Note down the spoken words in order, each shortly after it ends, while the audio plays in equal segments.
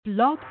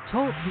Blog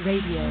Talk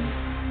Radio.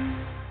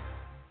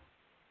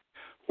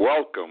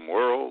 Welcome,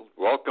 world.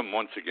 Welcome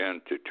once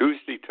again to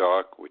Tuesday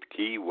Talk with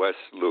Key West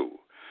Lou.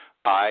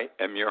 I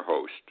am your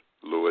host,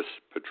 Louis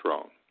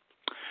Patrone.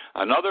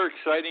 Another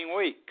exciting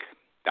week.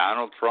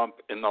 Donald Trump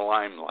in the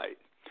limelight.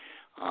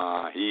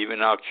 He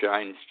even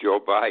outshines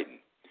Joe Biden.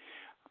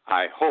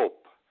 I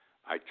hope,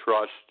 I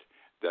trust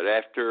that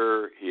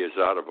after he is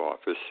out of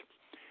office,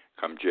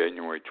 come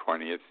January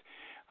 20th,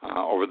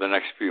 over the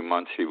next few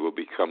months he will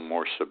become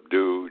more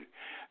subdued.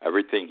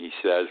 Everything he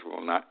says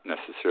will not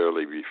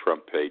necessarily be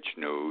front-page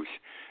news.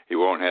 He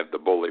won't have the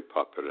bully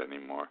puppet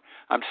anymore.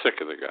 I'm sick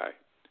of the guy.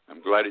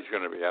 I'm glad he's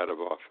going to be out of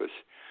office.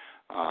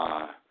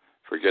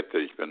 Forget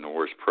that he's been the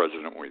worst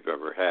president we've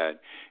ever had.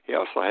 He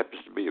also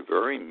happens to be a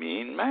very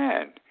mean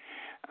man.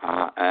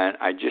 And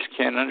I just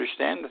can't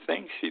understand the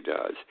things he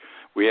does.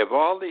 We have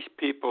all these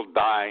people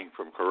dying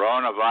from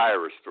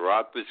coronavirus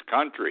throughout this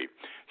country.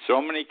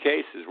 So many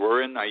cases.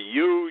 We're in a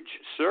huge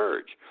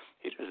surge.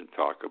 He doesn't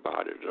talk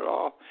about it at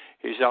all.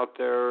 He's out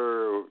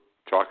there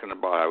talking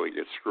about how he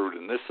gets screwed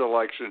in this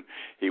election.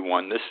 He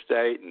won this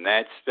state and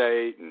that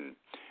state, and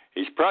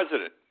he's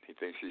president. He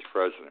thinks he's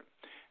president.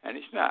 And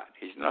he's not.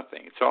 He's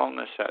nothing. It's all in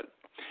his head.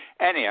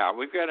 Anyhow,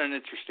 we've got an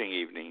interesting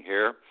evening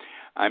here.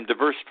 I'm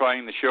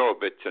diversifying the show a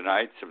bit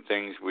tonight, some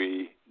things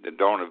that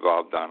don't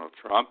involve Donald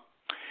Trump.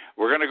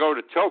 We're going to go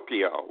to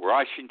Tokyo,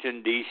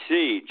 Washington,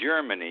 D.C.,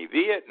 Germany,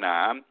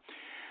 Vietnam,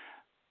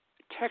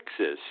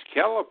 Texas,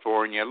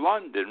 California,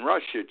 London,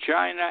 Russia,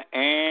 China,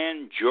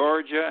 and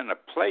Georgia, and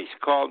a place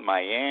called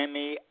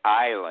Miami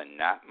Island.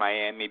 Not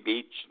Miami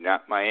Beach,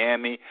 not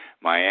Miami,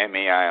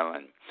 Miami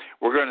Island.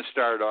 We're going to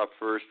start off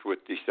first with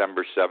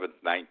December 7th,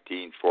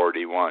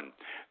 1941.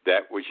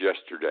 That was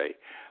yesterday.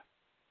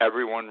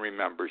 Everyone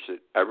remembers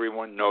it.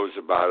 Everyone knows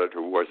about it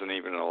who wasn't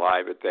even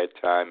alive at that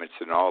time. It's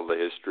in all the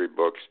history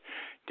books.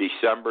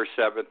 December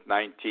 7th,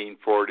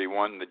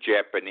 1941, the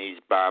Japanese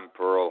bombed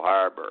Pearl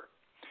Harbor.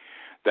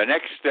 The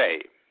next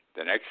day,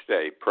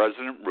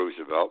 President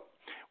Roosevelt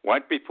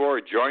went before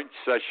a joint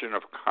session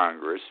of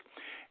Congress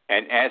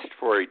and asked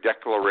for a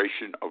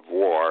declaration of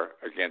war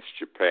against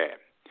Japan.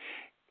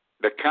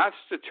 The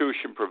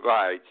Constitution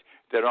provides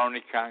that only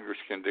Congress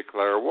can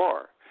declare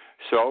war.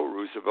 So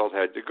Roosevelt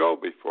had to go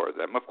before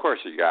them. Of course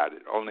he got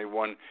it. Only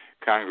one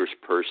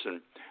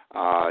congressperson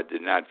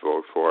did not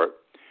vote for it.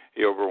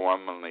 He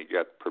overwhelmingly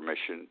got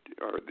permission,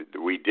 or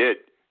we did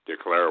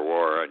declare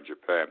war on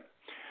Japan.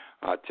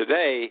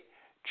 Today,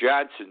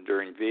 Johnson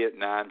during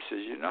Vietnam says,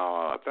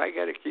 if I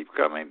got to keep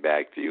coming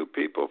back to you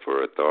people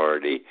for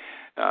authority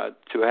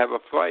to have a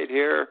fight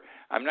here,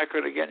 I'm not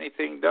going to get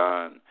anything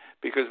done.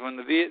 Because when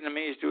the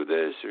Vietnamese do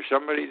this or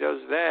somebody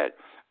does that,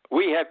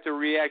 we have to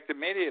react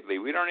immediately.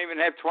 We don't even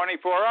have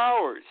 24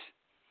 hours.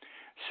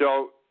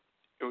 So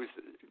it was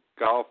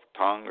Gulf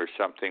Tongue or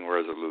something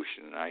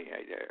resolution. I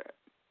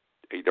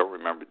don't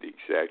remember the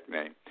exact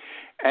name.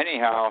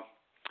 Anyhow,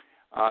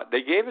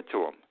 they gave it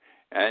to him.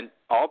 And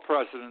all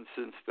presidents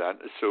since then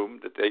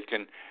assumed that they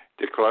can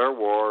declare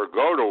war,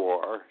 go to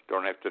war,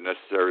 don't have to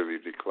necessarily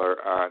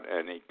declare on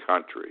any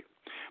country.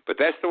 But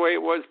that's the way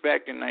it was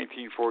back in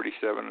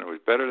 1947. It was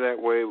better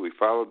that way. We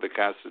followed the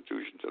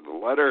Constitution to the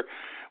letter.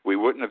 We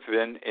wouldn't have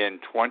been in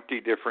 20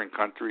 different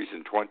countries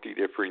in 20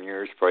 different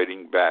years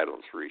fighting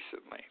battles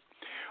recently.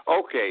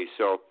 Okay,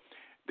 so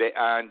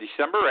on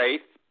December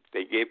 8th,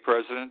 they gave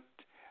President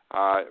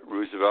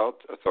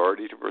Roosevelt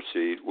authority to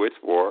proceed with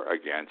war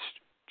against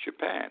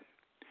Japan.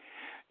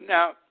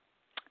 Now,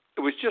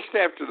 it was just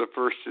after the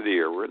first of the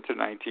year. We're into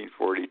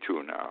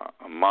 1942 now,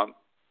 a month,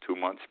 2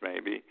 months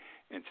maybe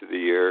into the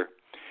year.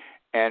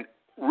 And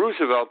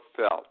Roosevelt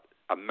felt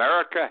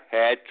America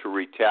had to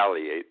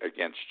retaliate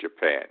against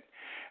Japan.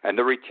 And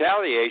the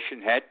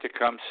retaliation had to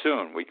come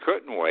soon. We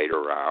couldn't wait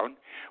around.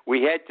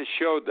 We had to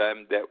show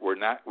them that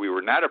we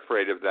were not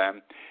afraid of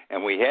them,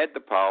 and we had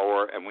the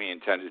power, and we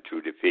intended to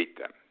defeat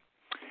them.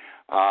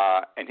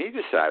 And he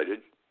decided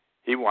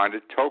he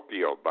wanted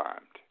Tokyo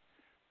bombed.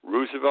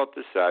 Roosevelt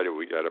decided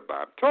we got to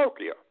bomb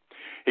Tokyo.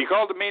 He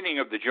called a meeting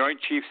of the Joint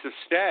Chiefs of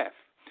Staff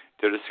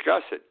to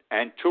discuss it.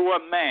 And to a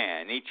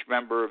man, each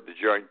member of the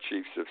Joint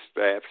Chiefs of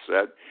Staff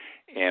said,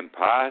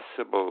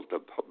 impossible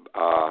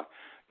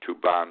to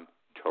bomb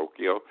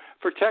Tokyo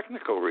for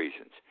technical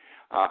reasons.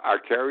 Our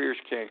carriers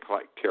can't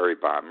carry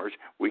bombers.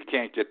 We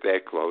can't get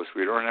that close.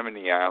 We don't have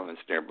any islands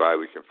nearby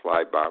we can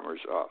fly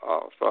bombers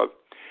off of.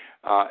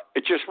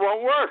 It just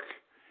won't work.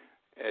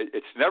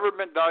 It's never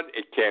been done.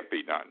 It can't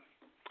be done.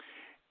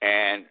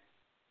 And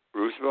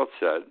Roosevelt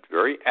said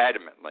very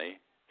adamantly,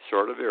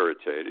 sort of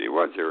irritated, he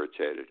was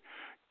irritated,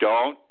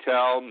 don't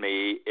tell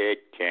me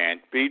it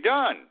can't be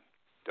done.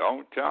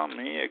 Don't tell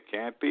me it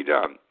can't be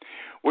done.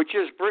 Which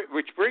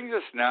brings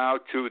us now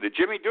to the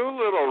Jimmy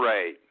Doolittle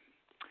raid,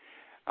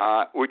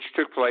 which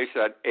took place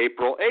on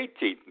April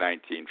 18th,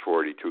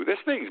 1942. This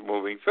thing's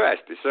moving fast.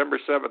 December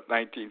 7th,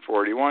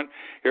 1941.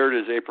 Here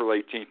it is, April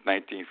 18th,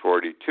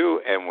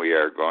 1942, and we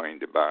are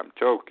going to bomb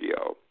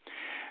Tokyo.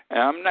 And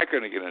I'm not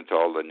going to get into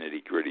all the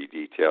nitty-gritty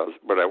details,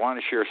 but I want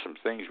to share some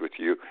things with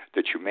you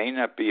that you may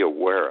not be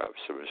aware of,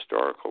 some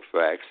historical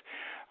facts.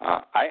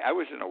 I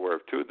wasn't aware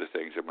of two of the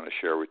things I'm going to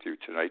share with you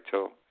tonight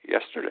till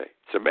yesterday.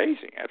 It's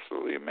amazing,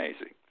 absolutely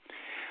amazing.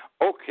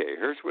 Okay,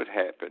 here's what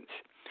happens.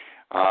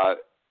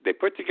 They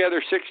put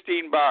together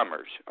 16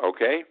 bombers,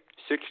 okay?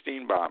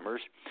 16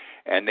 bombers,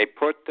 and they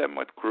put them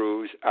with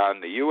crews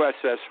on the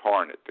USS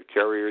Hornet, the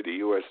carrier, the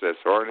USS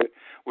Hornet,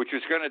 which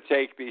was going to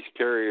take these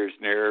carriers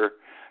near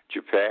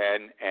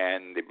Japan,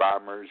 and the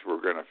bombers were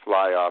going to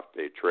fly off.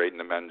 They trained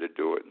the men to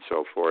do it and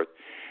so forth.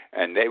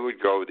 And they would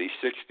go, these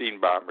 16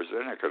 bombers,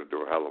 they're not going to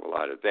do a hell of a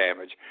lot of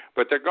damage,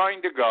 but they're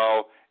going to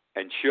go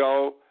and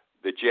show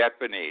the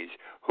Japanese,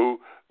 who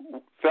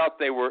felt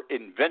they were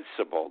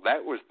invincible.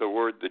 That was the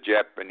word the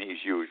Japanese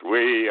used.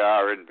 We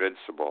are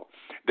invincible.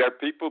 Their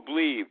people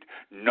believed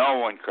no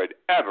one could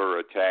ever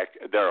attack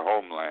their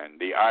homeland,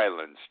 the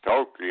islands,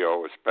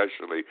 Tokyo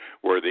especially,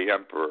 where the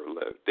emperor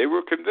lived. They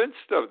were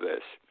convinced of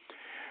this.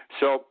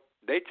 So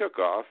they took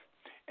off,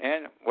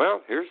 and,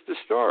 well, here's the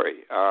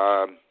story.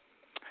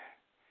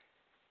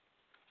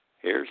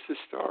 Here's the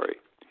story.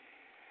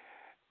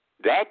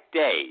 That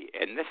day,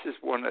 and this is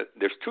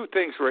there's two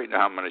things right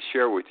now I'm going to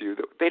share with you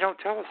that they don't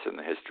tell us in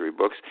the history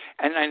books,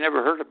 and I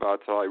never heard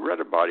about until I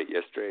read about it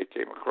yesterday. I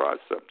came across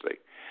something.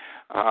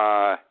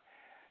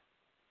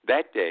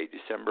 That day,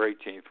 December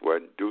 18th,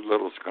 when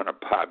Doolittle's going to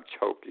bomb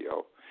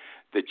Tokyo,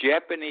 the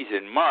Japanese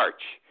in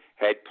March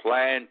had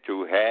planned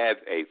to have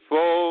a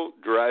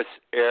full-dress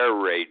air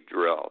raid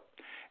drill.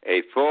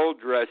 A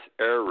full-dress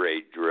air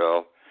raid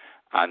drill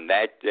on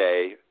that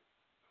day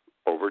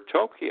over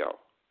Tokyo.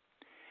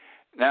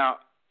 Now,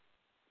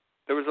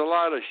 there was a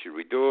lot of, should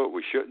we do it,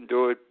 we shouldn't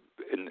do it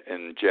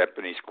in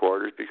Japanese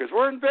quarters, because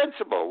we're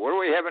invincible. What are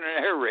we having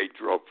an air raid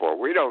drill for?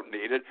 We don't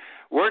need it.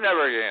 We're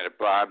never going to get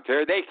bombed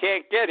here. They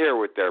can't get here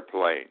with their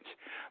planes.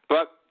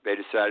 But they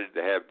decided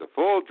to have the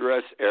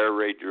full-dress air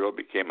raid drill.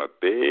 Became a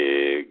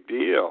big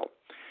deal.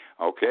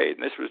 Okay,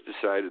 and this was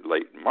decided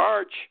late in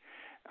March,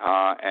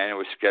 and it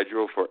was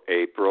scheduled for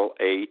April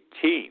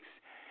 18th.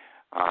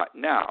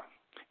 Now,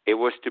 it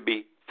was to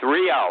be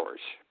 3 hours,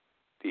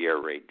 the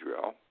air raid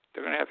drill.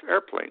 They're going to have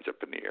airplanes up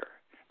in the air,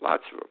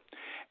 lots of them.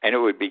 And it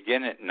would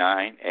begin at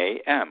 9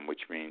 a.m.,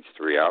 which means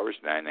 3 hours,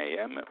 9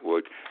 a.m. It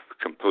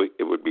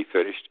would be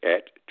finished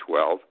at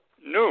 12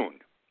 noon.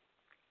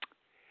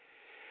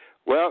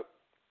 Well,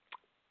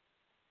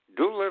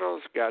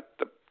 Doolittle's got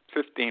the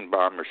 15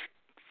 bombers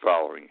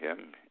following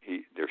him.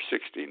 There's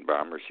 16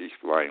 bombers. He's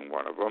flying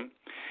one of them.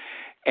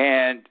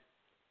 And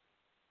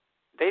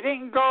they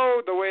didn't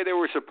go the way they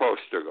were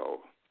supposed to go.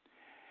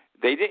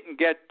 They didn't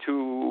get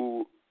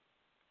to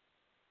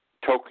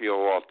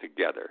Tokyo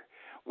altogether.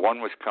 One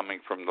was coming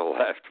from the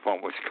left,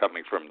 one was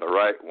coming from the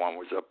right, one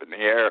was up in the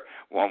air,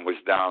 one was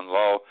down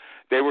low.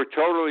 They were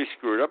totally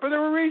screwed up, and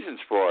there were reasons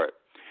for it.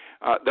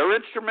 Their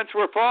instruments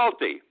were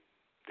faulty.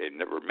 They'd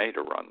never made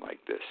a run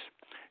like this.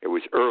 It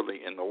was early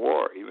in the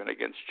war, even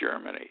against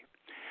Germany.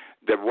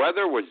 The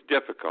weather was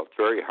difficult,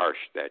 very harsh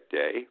that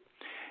day,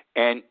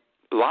 and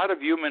a lot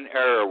of human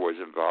error was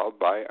involved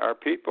by our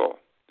people,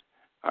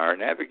 our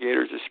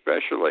navigators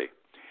especially.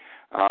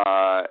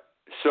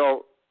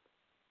 So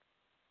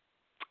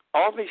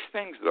all these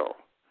things, though,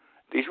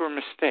 these were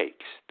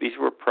mistakes, these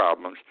were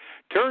problems,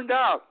 turned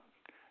out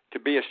to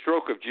be a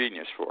stroke of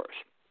genius for us,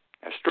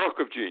 a stroke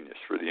of genius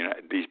for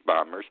these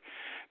bombers,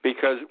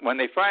 because when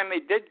they finally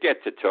did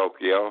get to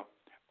Tokyo,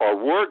 or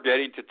were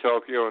getting to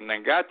Tokyo and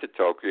then got to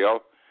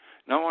Tokyo,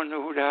 no one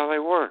knew who the hell they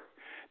were.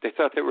 They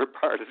thought they were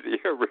part of the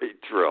air raid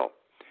drill.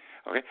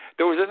 Okay?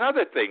 There was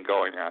another thing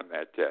going on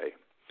that day.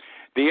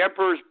 The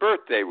emperor's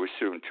birthday was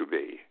soon to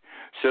be.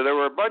 So there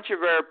were a bunch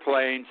of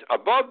airplanes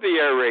above the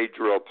air raid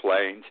drill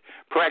planes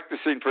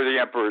practicing for the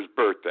emperor's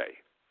birthday.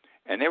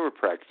 And they were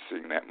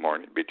practicing that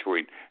morning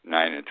between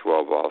 9 and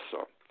 12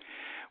 also.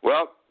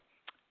 Well,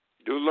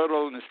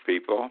 Doolittle and his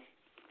people,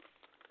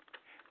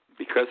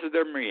 because of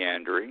their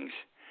meanderings,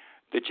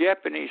 the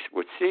Japanese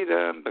would see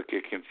them but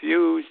get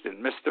confused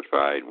and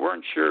mystified,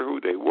 weren't sure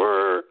who they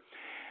were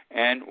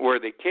and where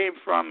they came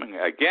from, and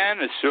again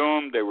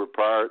assumed they were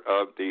part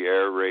of the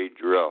air raid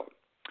drill.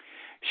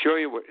 Show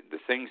you the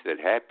things that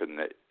happened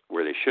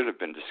where they should have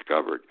been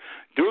discovered.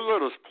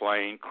 Doolittle's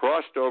plane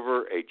crossed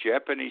over a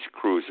Japanese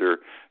cruiser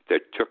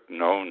that took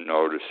no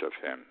notice of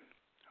him.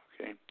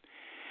 Okay,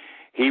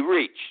 he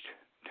reached,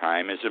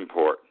 time is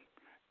important,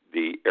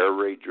 the air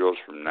raid drills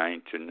from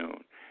 9 to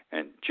noon.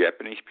 And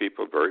Japanese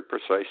people, very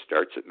precise,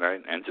 starts at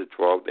 9, ends at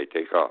 12, they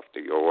take off,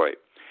 they go away.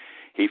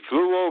 He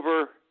flew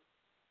over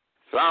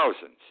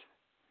thousands.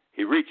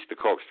 He reached the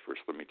coast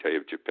first, let me tell you,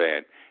 of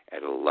Japan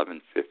at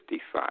 11:55.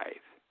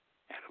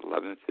 At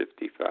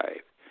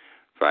 11:55.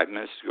 5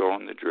 minutes to go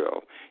on the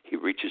drill, he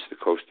reaches the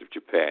coast of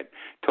Japan.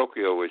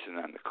 Tokyo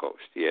isn't on the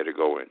coast. He had to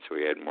go in, so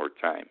he had more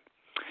time.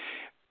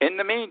 In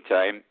the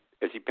meantime,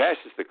 as he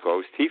passes the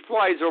coast, he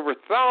flies over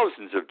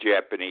thousands of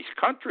Japanese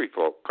country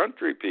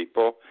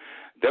people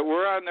that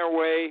were on their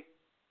way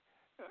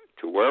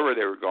to wherever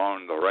they were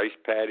going, the rice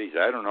paddies,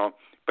 I don't know.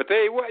 But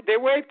they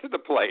waved to the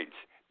planes.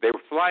 They were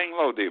flying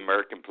low, the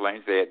American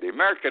planes. They had the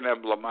American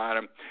emblem on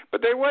them,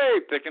 but they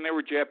waved, thinking they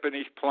were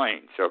Japanese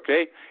planes,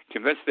 okay?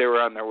 Convinced they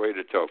were on their way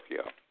to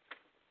Tokyo.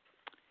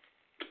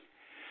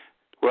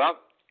 Well,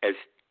 as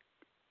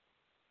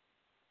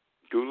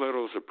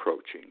Doolittle's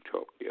approaching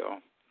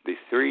Tokyo, the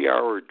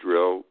 3-hour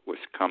drill was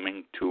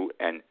coming to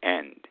an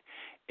end.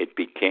 It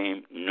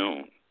became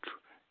noon.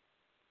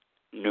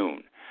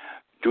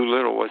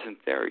 Doolittle wasn't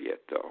there yet,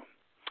 though.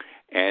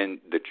 And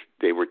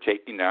they were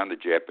taking down, the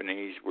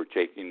Japanese were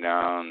taking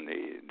down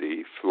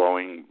the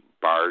flowing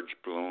barge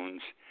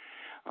balloons.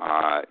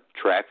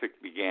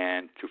 Traffic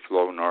began to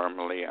flow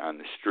normally on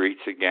the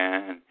streets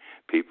again.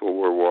 People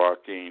were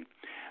walking.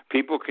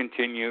 People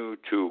continued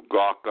to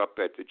gawk up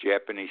at the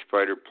Japanese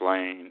fighter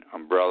plane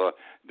umbrella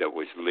that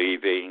was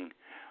leaving.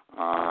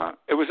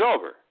 It was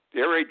over.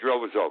 The air raid drill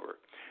was over.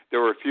 There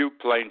were a few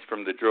planes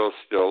from the drill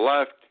still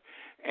left,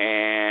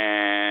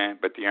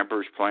 but the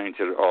Emperor's planes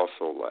had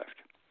also left.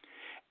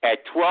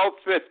 At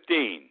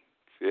 12:15,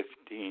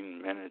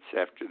 15 minutes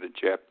after the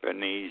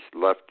Japanese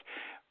left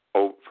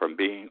from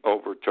being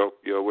over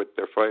Tokyo with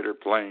their fighter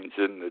planes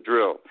in the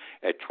drill,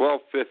 at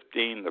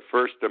 12:15, the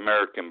first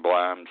American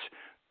bombs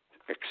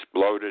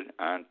exploded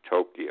on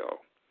Tokyo.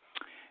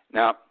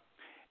 Now,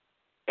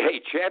 a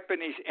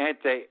Japanese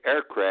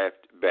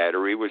anti-aircraft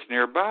battery was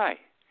nearby.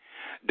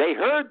 They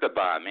heard the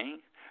bombing.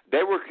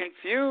 They were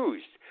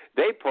confused.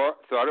 They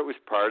thought it was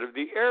part of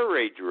the air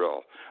raid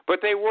drill,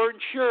 but they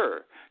weren't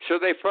sure. So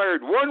they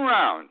fired one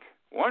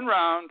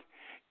round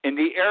in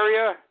the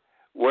area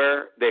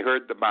where they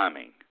heard the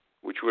bombing,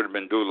 which would have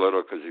been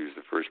Doolittle because he was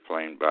the first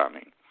plane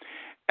bombing.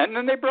 And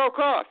then they broke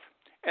off,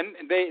 and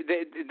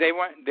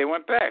they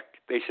went back.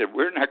 They said,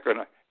 we're not going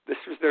to, this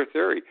was their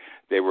theory,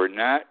 they were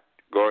not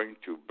going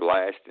to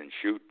blast and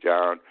shoot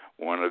down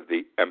one of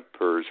the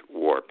Emperor's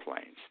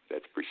warplanes.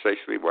 That's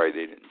precisely why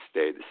they didn't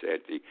stay, this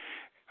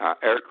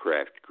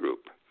anti-aircraft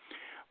group.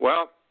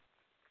 Well,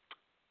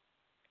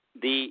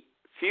 the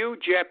few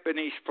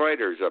Japanese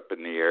fighters up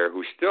in the air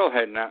who still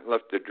had not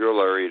left the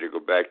drill area to go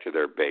back to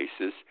their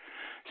bases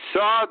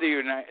saw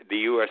the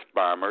U.S.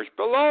 bombers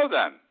below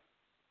them.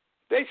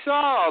 They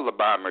saw all the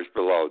bombers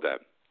below them.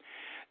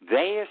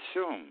 They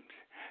assumed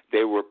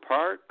they were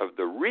part of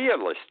the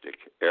realistic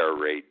air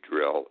raid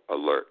drill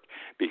alert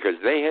because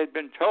they had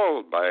been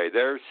told by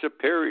their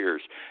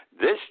superiors,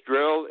 this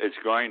drill is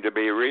going to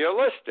be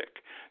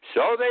realistic.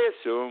 So they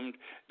assumed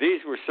these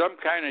were some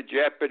kind of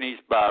Japanese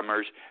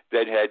bombers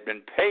that had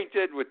been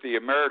painted with the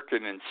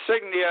American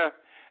insignia,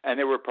 and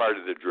they were part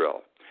of the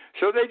drill.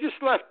 So they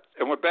just left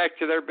and went back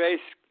to their base,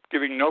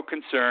 giving no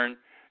concern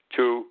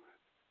to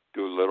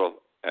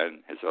Doolittle and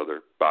his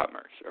other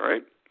bombers. All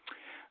right?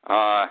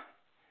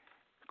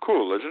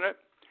 Cool, isn't it?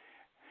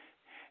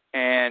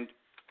 And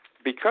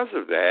because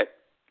of that,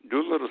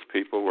 Doolittle's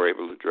people were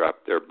able to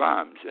drop their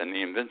bombs. And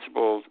the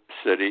invincible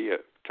city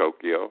of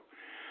Tokyo,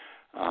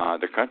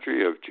 the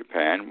country of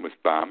Japan, was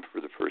bombed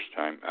for the first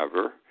time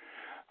ever.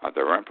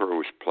 Their emperor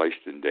was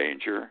placed in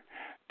danger.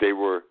 They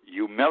were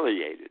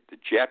humiliated. The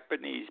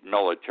Japanese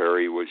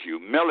military was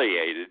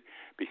humiliated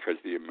because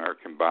the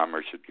American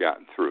bombers had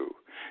gotten through.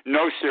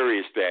 No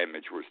serious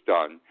damage was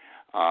done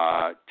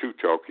to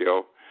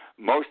Tokyo.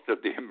 Most of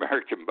the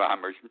American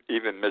bombers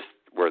even missed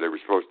where they were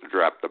supposed to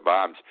drop the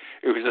bombs.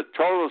 It was a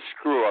total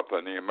screw-up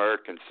on the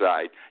American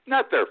side.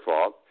 Not their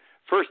fault.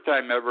 First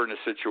time ever in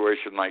a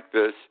situation like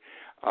this.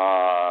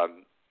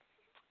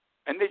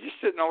 And they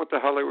just didn't know what the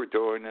hell they were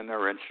doing, and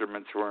their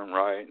instruments weren't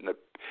right, and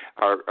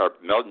our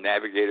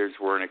navigators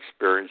weren't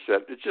experienced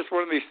yet. It's just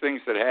one of these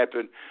things that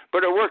happened,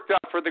 but it worked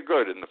out for the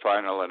good in the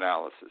final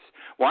analysis.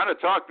 Want to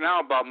talk now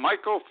about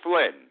Michael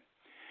Flynn,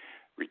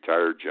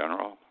 retired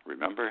general.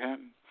 Remember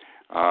him?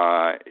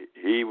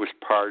 He was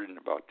pardoned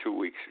about 2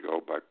 weeks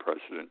ago by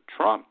President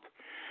Trump.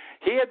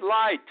 He had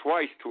lied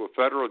twice to a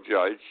federal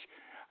judge.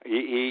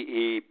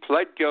 He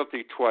pled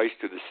guilty twice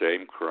to the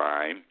same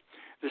crime.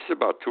 This is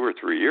about 2 or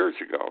 3 years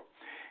ago.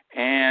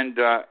 And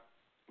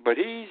but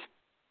he's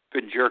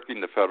been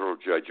jerking the federal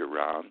judge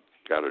around.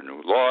 Got a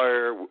new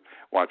lawyer,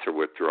 wants to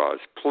withdraw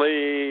his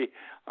plea.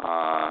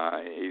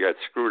 He got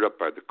screwed up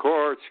by the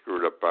courts,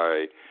 screwed up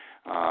by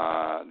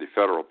the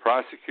federal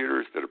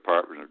prosecutors, the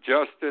Department of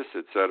Justice,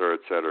 et cetera,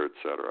 et cetera, et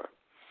cetera.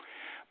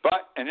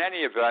 But in any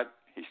event,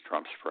 he's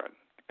Trump's friend.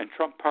 And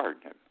Trump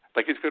pardoned him.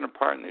 Like he's going to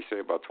pardon, they say,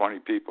 about 20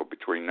 people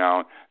between now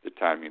and the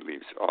time he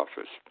leaves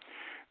office.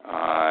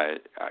 I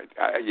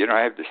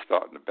have this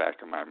thought in the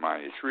back of my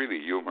mind. It's really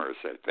humorous,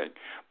 I think,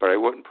 but I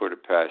wouldn't put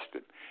it past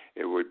him.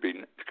 It would be,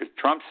 because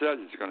Trump says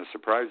it's going to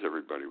surprise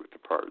everybody with the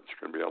pardons. It's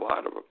going to be a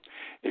lot of them.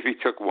 If he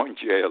took one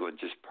jail and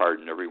just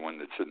pardoned everyone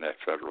that's in that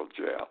federal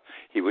jail,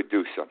 he would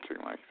do something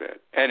like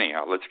that.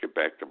 Anyhow, let's get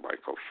back to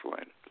Michael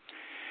Flynn.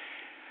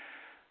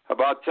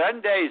 About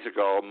 10 days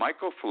ago,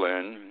 Michael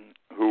Flynn,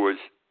 who was,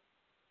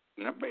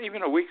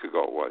 even a week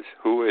ago it was,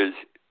 who is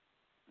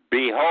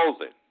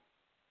beholden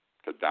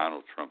to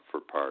Donald Trump for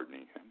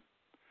pardoning him,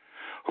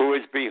 who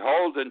is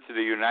beholden to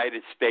the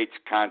United States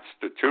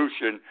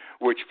Constitution,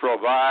 which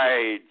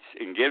provides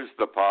and gives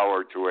the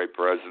power to a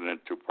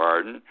president to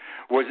pardon,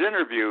 was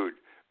interviewed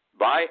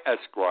by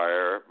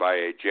Esquire by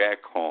a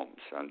Jack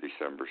Holmes on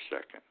December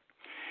 2nd.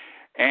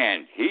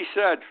 And he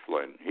said,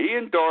 Flynn, he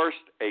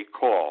endorsed a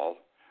call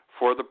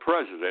for the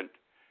president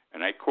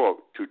and I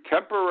quote, to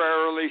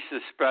temporarily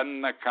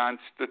suspend the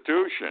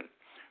Constitution.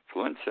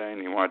 Flynn saying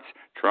he wants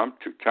Trump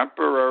to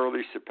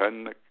temporarily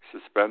suspend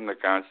the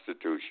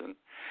Constitution,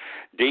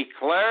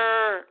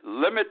 declare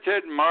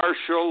limited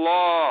martial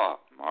law,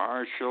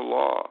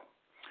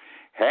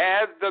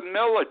 have the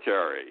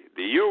military,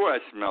 the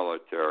U.S.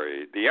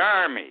 military, the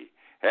Army,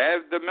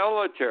 have the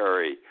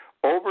military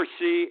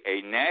oversee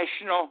a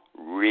national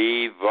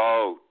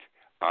revote,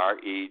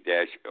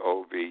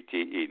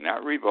 R-E-O-V-T-E,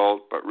 not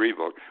revolt, but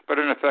revote. But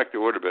in effect, it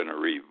would have been a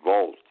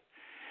revolt.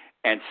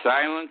 And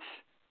silence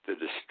the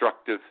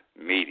destructive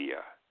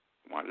media.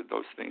 Wanted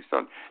those things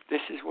done.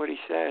 This is what he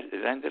said.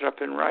 It ended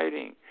up in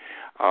writing.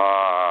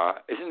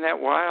 Isn't that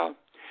wild?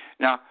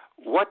 Now,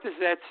 what does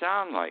that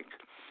sound like?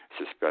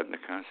 Suspend the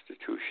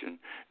Constitution,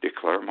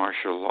 declare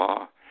martial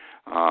law,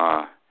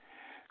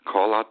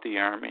 call out the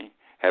Army,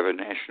 have a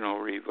national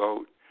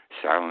revote,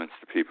 silence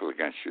the people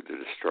against you,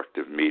 the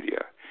destructive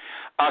media.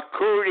 A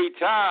coup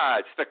d'etat,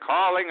 it's the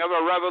calling of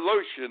a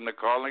revolution, the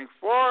calling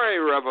for a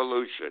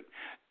revolution.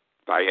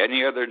 By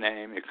any other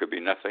name, it could be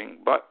nothing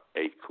but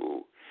a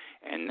coup.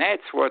 And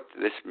that's what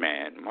this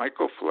man,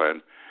 Michael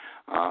Flynn,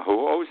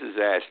 who owes his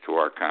ass to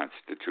our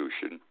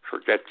Constitution,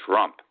 forget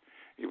Trump.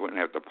 He wouldn't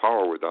have the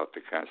power without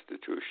the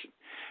Constitution.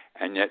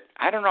 And yet,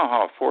 I don't know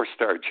how a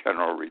four-star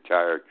general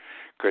retired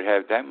could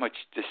have that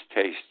much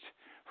distaste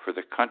for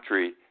the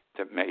country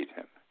that made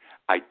him.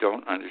 I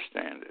don't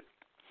understand it.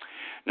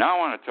 Now I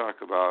want to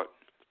talk about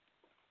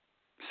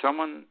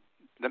someone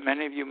that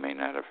many of you may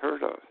not have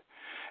heard of,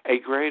 a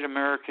great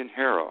American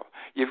hero.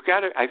 You've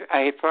got to,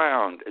 I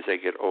found as I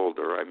get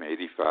older, I'm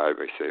 85,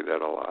 I say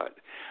that a lot.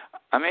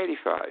 I'm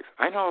 85.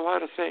 I know a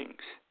lot of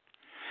things.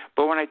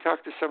 But when I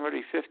talk to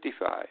somebody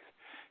 55,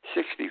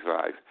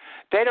 65,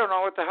 they don't know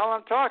what the hell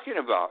I'm talking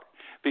about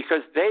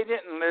because they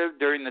didn't live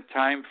during the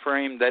time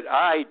frame that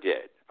I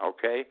did,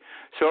 okay?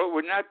 So it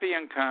would not be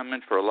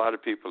uncommon for a lot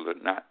of people to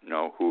not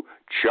know who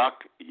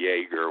Chuck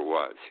Yeager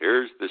was.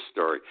 Here's the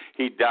story.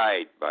 He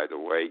died, by the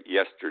way,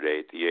 yesterday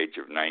at the age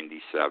of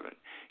 97.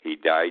 He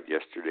died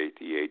yesterday at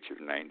the age of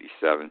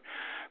 97.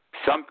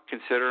 Some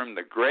consider him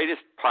the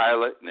greatest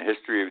pilot in the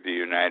history of the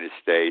United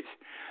States.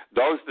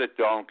 Those that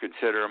don't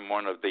consider him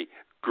one of the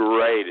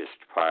greatest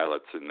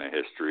pilots in the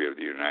history of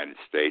the United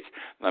States.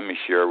 Let me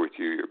share with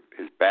you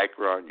his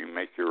background. You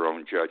make your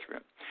own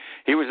judgment.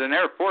 He was an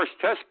Air Force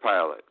test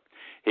pilot.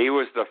 He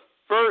was the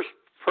first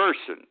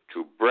person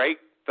to break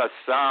the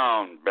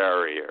sound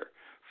barrier.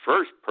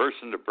 First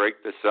person to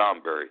break the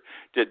sound barrier.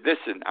 Did this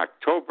in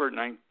October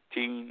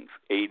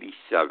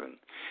 1987.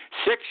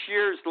 6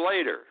 years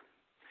later,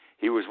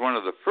 he was one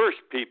of the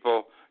first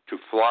people to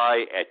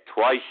fly at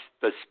twice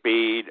the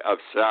speed of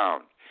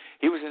sound.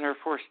 He was an Air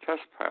Force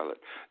test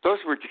pilot.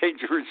 Those were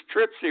dangerous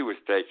trips he was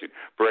taking.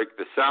 Break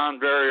the sound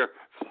barrier,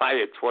 fly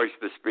at twice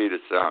the speed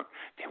of sound.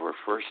 They were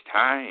first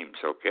times,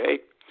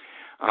 okay?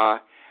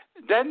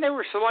 Then they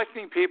were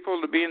selecting people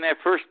to be in that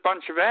first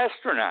bunch of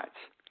astronauts.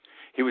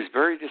 He was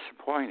very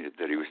disappointed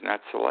that he was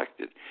not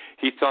selected.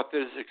 He thought that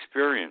his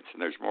experience,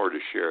 and there's more to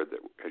share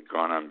that had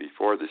gone on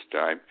before this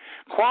time,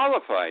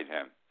 qualified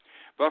him.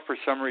 But for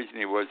some reason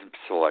he wasn't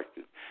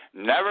selected.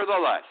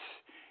 Nevertheless,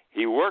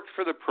 he worked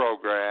for the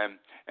program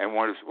and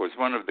was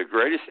one of the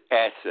greatest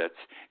assets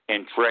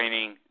in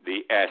training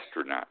the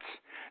astronauts.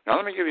 Now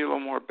let me give you a little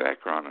more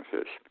background of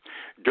his.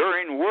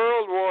 During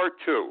World War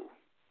II,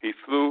 he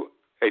flew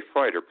a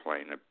fighter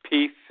plane, a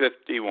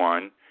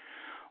P-51,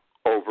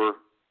 over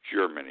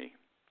Germany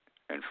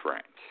and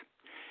France.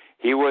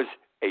 He was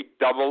a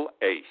double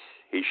ace.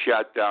 He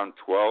shot down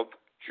 12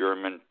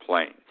 German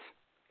planes.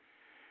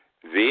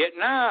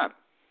 Vietnam.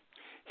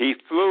 He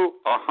flew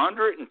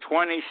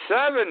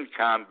 127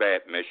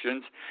 combat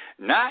missions,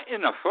 not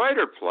in a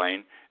fighter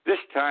plane. This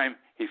time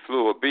he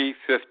flew a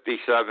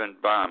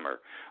B-57 bomber,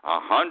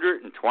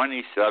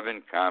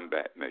 127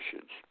 combat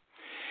missions.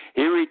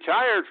 He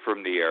retired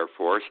from the Air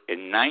Force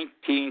in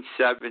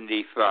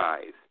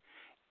 1975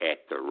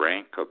 at the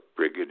rank of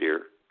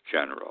Brigadier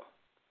General.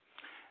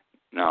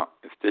 Now,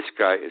 if this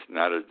guy is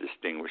not a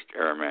distinguished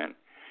airman,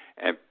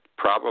 and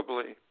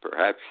probably,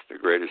 perhaps the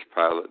greatest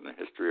pilot in the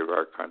history of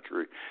our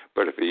country,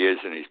 but if he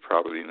isn't, he's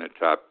probably in the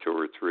top 2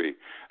 or 3.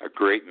 A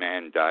great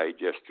man died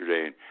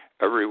yesterday, and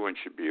everyone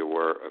should be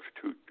aware of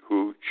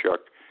who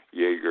Chuck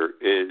Yeager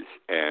is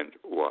and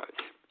was.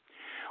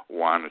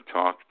 Want to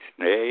talk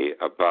today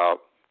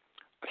about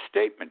a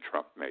statement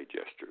Trump made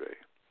yesterday.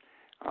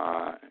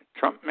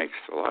 Trump makes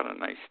a lot of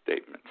nice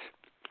statements.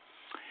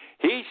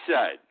 He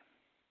said,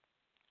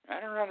 I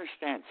don't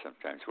understand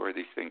sometimes where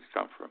these things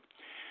come from.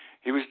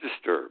 He was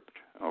disturbed,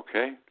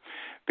 okay?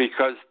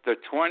 Because the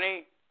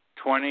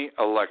 2020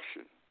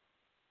 election,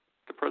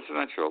 the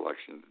presidential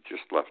election that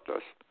just left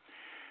us,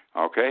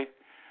 okay,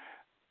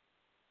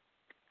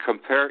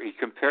 he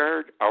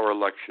compared our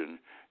election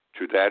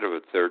to that of a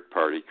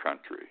third-party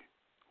country.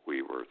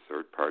 We were a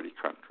third-party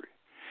country.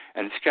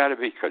 And it's got to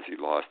be because he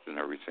lost and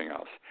everything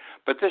else.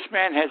 But this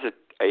man has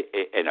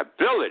an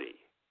ability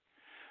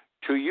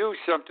to use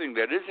something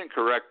that isn't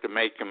correct to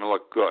make him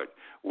look good.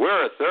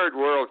 We're a third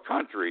world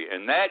country,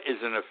 and that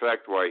is in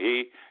effect why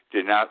he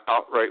did not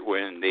outright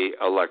win the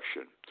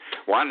election.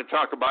 Want to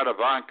talk about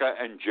Ivanka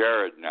and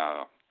Jared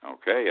now.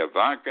 Okay,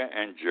 Ivanka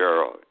and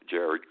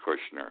Jared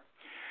Kushner.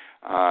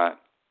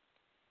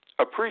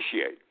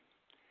 Appreciate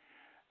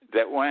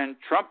that when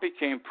Trump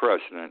became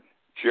president,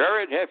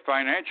 Jared had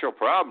financial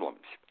problems.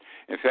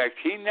 In fact,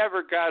 he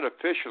never got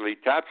officially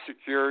top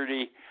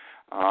security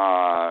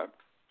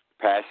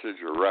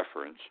passage or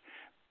reference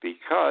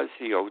because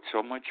he owed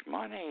so much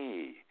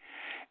money.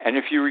 And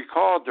if you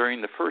recall,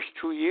 during the first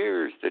 2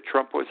 years that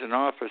Trump was in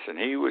office and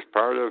he was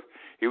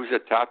a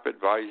top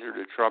advisor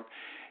to Trump,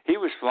 he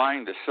was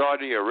flying to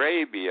Saudi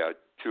Arabia,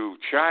 to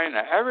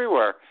China,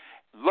 everywhere,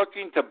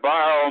 looking to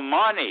borrow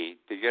money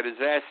to get his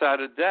ass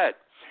out of debt.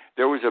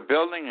 There was a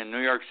building in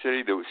New York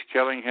City that was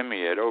killing him.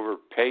 He had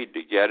overpaid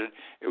to get it.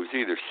 It was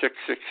either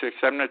 666.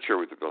 I'm not sure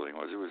what the building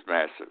was. It was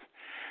massive.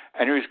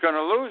 And he was going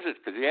to lose it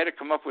because he had to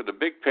come up with a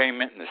big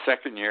payment in the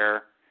second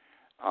year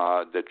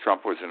that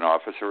Trump was in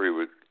office, or he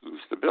would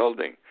lose the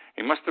building.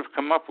 He must have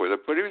come up with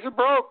it, but he was a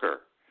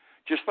broker,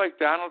 just like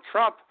Donald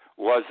Trump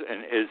was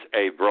and is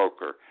a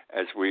broker,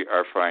 as we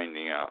are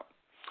finding out.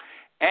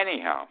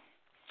 Anyhow,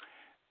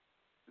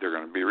 they're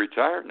going to be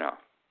retired now.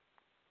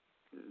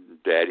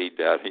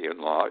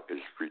 Daddy-in-law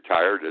is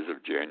retired as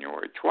of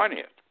January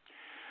 20th.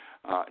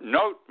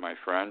 Note, my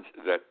friends,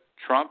 that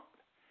Trump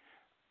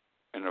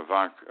and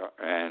Ivanka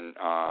and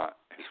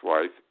his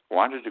wife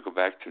wanted to go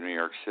back to New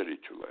York City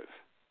to live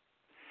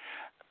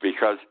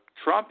because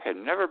Trump had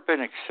never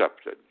been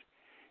accepted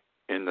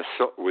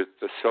with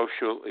the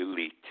social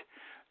elite,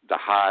 the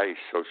high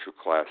social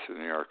class in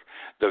New York,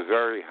 the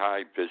very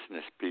high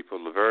business people,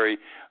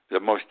 the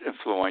most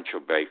influential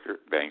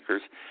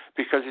bankers,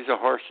 because he's a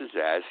horse's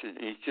ass and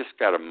he's just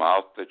got a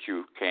mouth that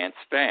you can't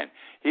stand.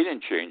 He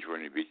didn't change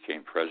when he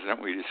became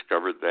president. We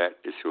discovered that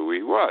is who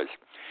he was.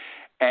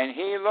 And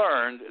he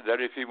learned that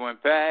if he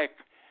went back,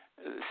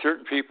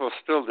 certain people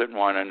still didn't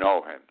want to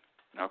know him.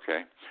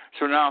 Okay?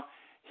 So now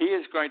he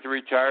is going to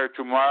retire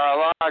to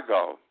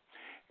Mar-a-Lago.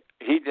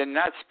 He did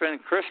not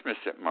spend Christmas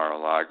at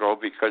Mar-a-Lago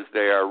because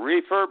they are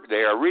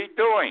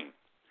redoing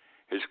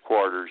his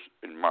quarters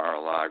in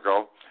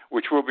Mar-a-Lago,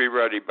 which will be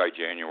ready by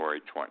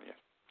January 20th.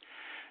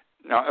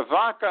 Now,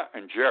 Ivanka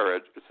and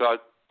Jared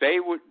thought they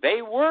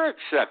were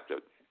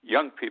accepted.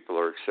 Young people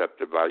are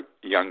accepted by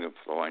young,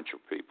 influential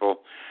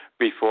people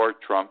before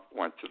Trump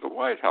went to the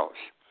White House.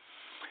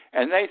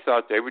 And they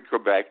thought they would go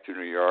back to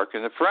New York,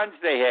 and the friends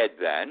they had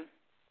then,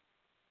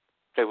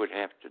 they would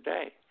have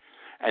today.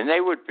 And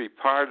they would be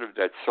part of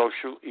that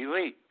social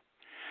elite.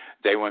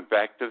 They went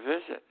back to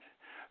visit.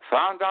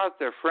 Found out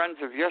their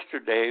friends of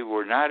yesterday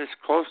were not as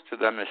close to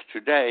them as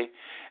today,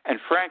 and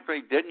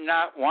frankly did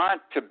not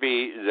want to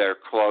be their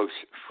close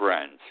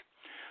friends.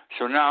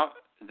 So now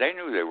they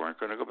knew they weren't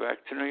going to go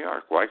back to New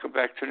York. Why go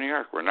back to New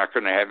York? We're not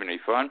going to have any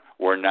fun.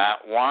 We're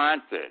not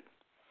wanted.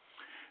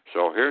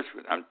 So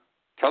I'm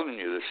telling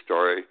you this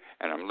story,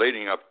 and I'm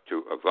leading up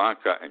to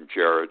Ivanka and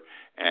Jared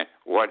and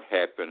what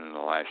happened in the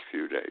last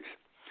few days.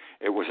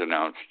 It was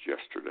announced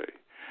yesterday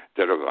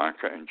that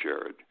Ivanka and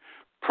Jared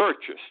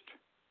purchased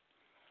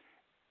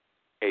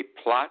a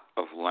plot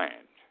of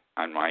land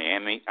on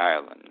Miami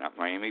Island, not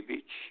Miami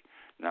Beach,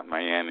 not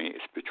Miami.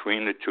 It's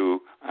between the two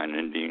on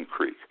Indian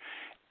Creek.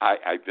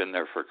 I've been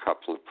there for a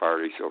couple of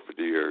parties over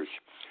the years.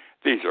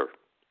 These are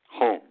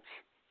homes,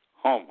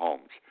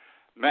 homes,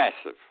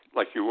 massive,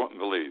 like you wouldn't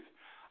believe.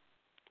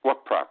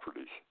 What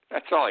properties?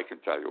 That's all I can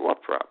tell you.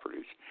 What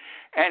properties?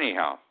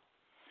 Anyhow,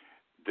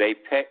 this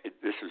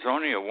is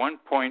only a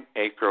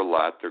 1-acre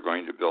lot they're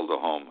going to build a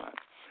home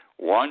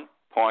on.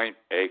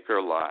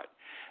 1-acre lot.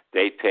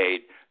 They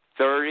paid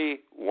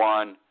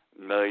 $31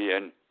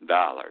 million.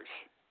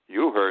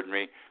 You heard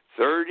me,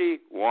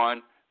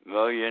 $31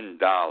 million.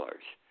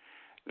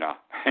 Now,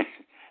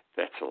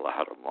 that's a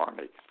lot of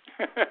money.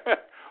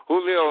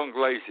 Julio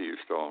Iglesias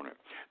used to own it.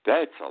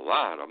 That's a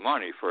lot of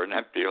money for an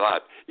empty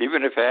lot,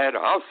 even if it had a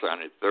house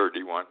on it,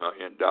 $31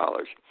 million.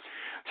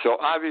 So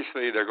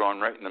obviously they're going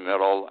right in the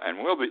middle, and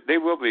they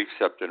will be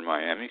accepted in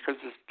Miami because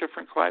it's a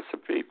different class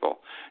of people.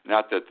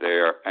 Not that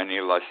they are any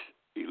less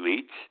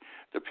elites,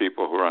 the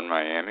people who run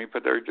Miami,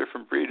 but they're a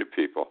different breed of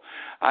people.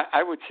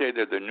 I would say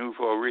they're the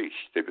nouveau riche.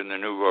 They've been the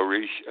nouveau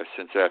riche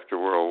since after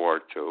World War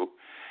II,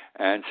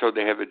 and so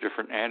they have a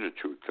different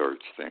attitude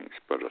towards things.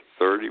 But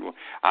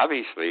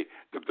obviously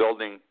the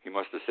building, he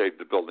must have saved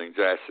the building's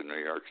ass in New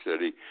York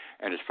City,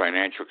 and his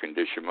financial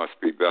condition must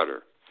be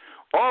better.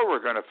 Or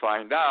we're going to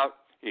find out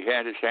he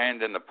had his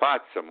hand in the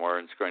pot somewhere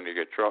and is going to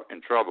get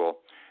in trouble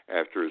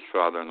after his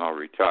father-in-law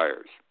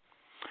retires.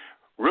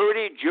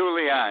 Rudy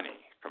Giuliani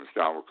comes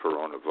down with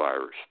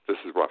coronavirus. This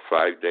is, 4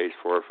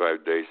 or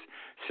 5 days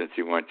since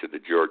he went to the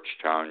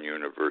Georgetown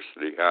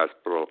University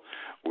Hospital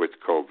with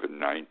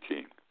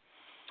COVID-19.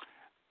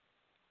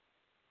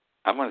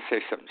 I'm going to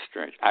say something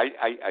strange.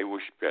 I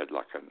wish bad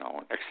luck on no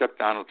one, except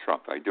Donald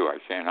Trump. I do. I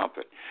can't help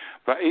it.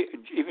 But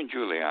even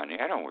Giuliani,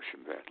 I don't wish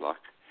him bad luck.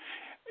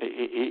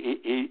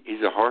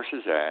 He's a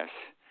horse's ass.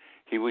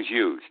 He was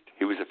used.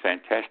 He was a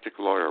fantastic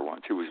lawyer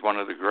once. He was one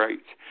of the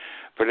greats.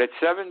 But at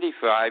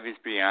 75, he's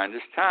beyond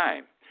his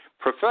time.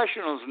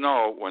 Professionals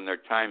know when their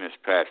time has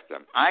passed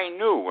them. I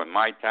knew when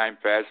my time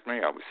passed me.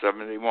 I was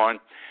 71.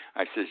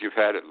 I says, "You've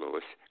had it,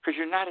 Lewis, because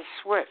you're not as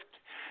swift.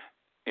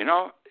 You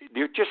know,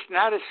 you're just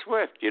not as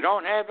swift. You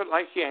don't have it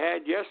like you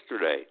had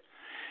yesterday."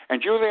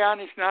 And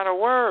Giuliani's not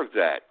aware of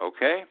that,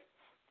 okay?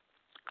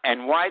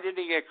 And why did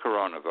he get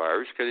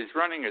coronavirus? Because he's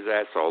running his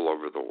ass all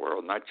over the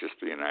world, not just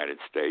the United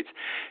States.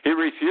 He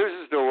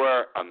refuses to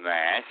wear a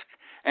mask,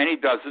 and he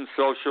doesn't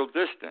social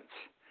distance.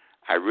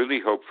 I really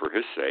hope for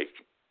his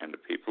sake and the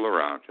people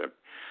around him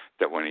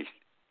that when he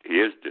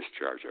is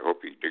discharged, I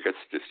hope he gets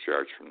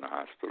discharged from the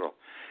hospital.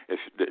 If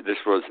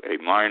this was a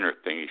minor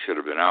thing, he should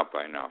have been out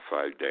by now,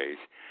 5 days,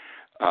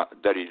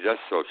 that he does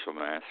social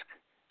mask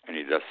and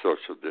he does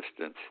social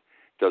distance,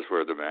 does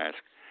wear the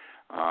mask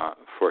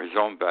for his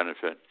own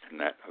benefit and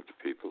that of the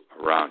people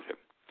around him.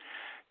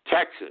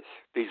 Texas,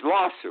 these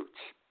lawsuits.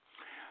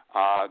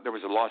 There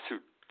was a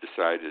lawsuit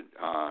decided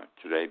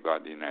today by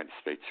the United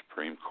States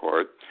Supreme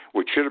Court,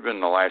 which should have been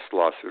the last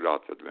lawsuit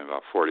out there. There have been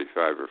about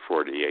 45 or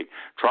 48.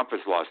 Trump has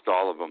lost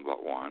all of them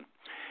but one.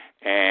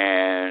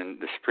 And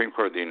the Supreme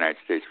Court of the United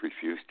States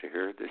refused to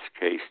hear this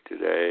case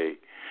today.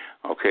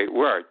 Okay,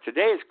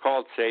 today is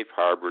called Safe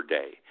Harbor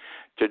Day.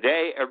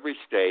 Today, every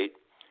state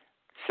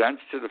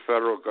sends to the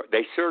federal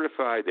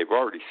they've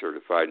already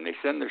certified, and they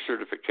send their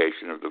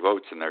certification of the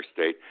votes in their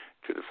state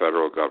to the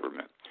federal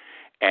government.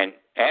 And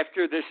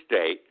after this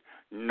date,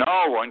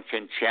 no one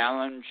can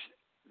challenge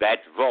that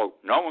vote.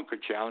 No one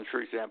could challenge,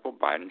 for example,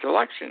 Biden's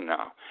election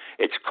now.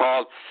 It's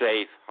called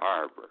Safe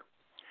Harbor.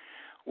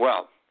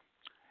 Well,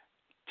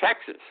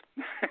 Texas,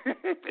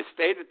 the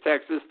state of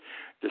Texas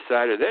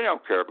decided they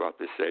don't care about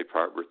this Safe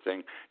Harbor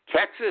thing.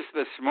 Texas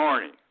this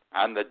morning,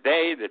 on the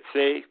day that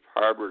Safe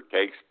Harbor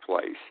takes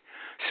place,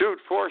 sued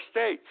 4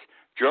 states,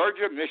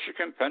 Georgia,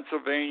 Michigan,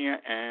 Pennsylvania,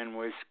 and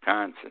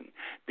Wisconsin.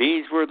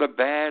 These were the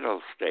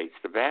battle states,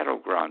 the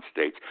battleground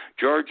states,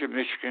 Georgia,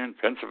 Michigan,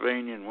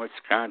 Pennsylvania, and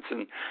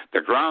Wisconsin.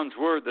 The grounds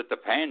were that the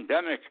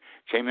pandemic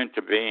came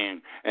into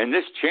being, and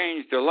this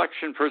changed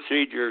election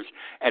procedures,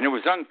 and it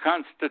was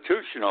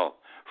unconstitutional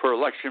for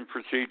election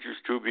procedures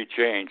to be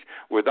changed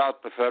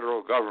without the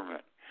federal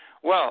government.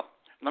 Well,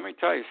 let me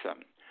tell you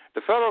something.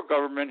 The federal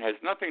government has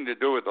nothing to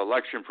do with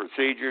election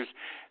procedures.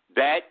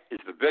 That is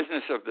the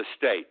business of the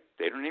state.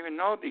 They don't even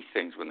know these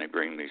things when they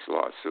bring these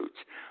lawsuits,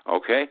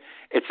 okay?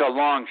 It's a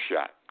long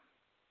shot.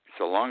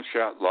 It's a long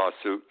shot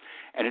lawsuit,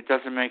 and it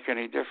doesn't make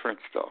any difference,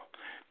 though,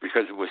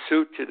 because it was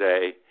sued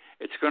today.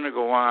 It's going to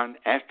go on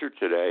after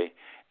today,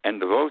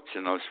 and the votes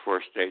in those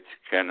 4 states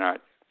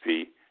cannot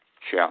be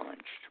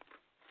challenged.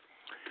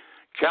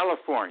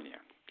 California,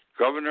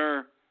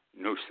 Governor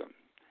Newsom.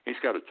 He's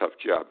got a tough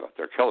job out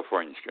there.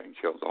 California's getting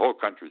killed. The whole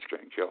country's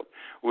getting killed.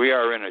 We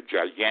are in a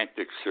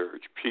gigantic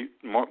surge.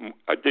 More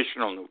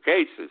additional new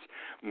cases,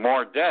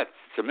 more deaths.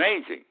 It's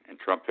amazing. And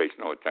Trump pays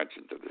no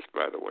attention to this,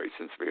 by the way,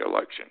 since the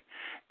election.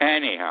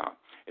 Anyhow,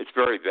 it's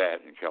very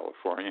bad in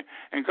California.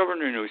 And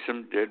Governor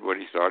Newsom did what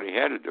he thought he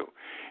had to do.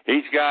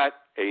 He's got,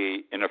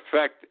 in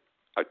effect,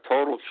 a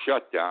total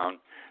shutdown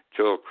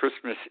till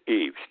Christmas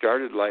Eve.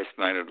 Started last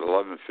night at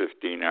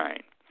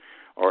 11:59.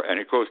 And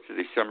it goes to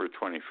December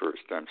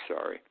 21st, I'm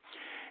sorry.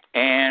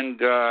 And,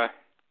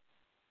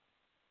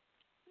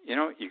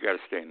 you got to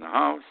stay in the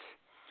house.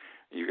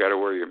 You got to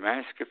wear your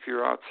mask if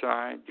you're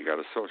outside. You got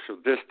to social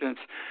distance.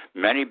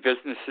 Many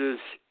businesses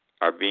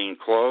are being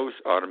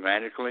closed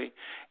automatically.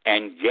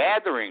 And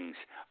gatherings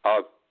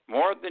of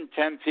more than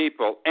 10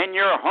 people in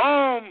your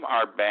home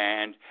are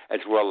banned,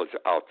 as well as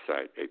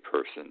outside a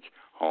person's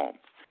home.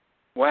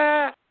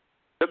 Well,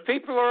 the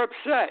people are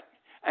upset.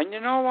 And you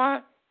know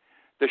what?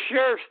 The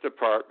sheriff's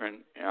department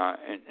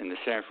in the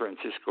San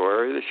Francisco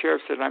area, the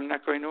sheriff said, I'm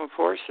not going to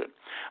enforce it.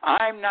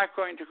 I'm not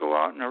going to go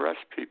out and arrest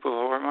people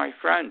who are my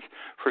friends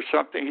for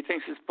something he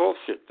thinks is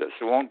bullshit. This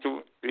won't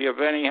be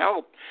of any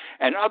help.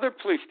 And other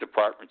police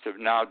departments have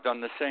now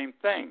done the same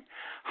thing.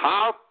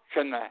 How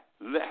can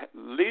the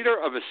leader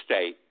of a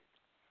state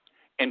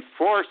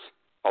enforce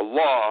a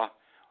law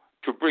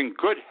to bring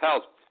good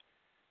health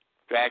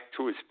back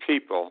to his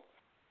people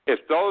if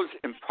those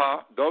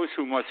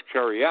who must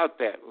carry out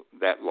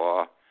that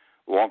law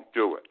won't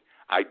do it?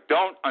 I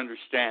don't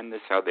understand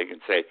this, how they can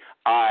say,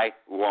 I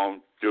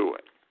won't do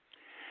it.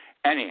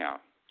 Anyhow,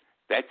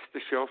 that's the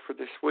show for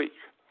this week.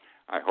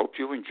 I hope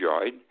you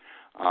enjoyed.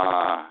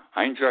 I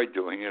enjoyed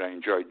doing it. I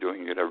enjoy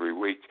doing it every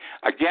week.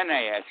 Again,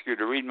 I ask you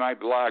to read my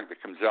blog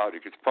that comes out.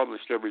 It gets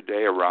published every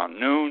day around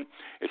noon.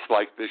 It's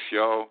like this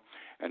show.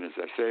 And as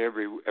I say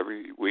every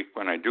week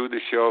when I do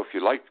the show, if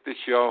you like the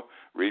show,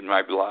 read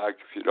my blog.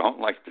 If you don't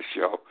like the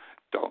show,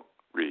 don't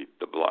read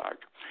the blog.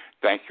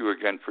 Thank you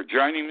again for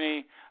joining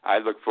me. I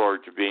look forward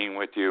to being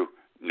with you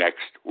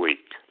next week.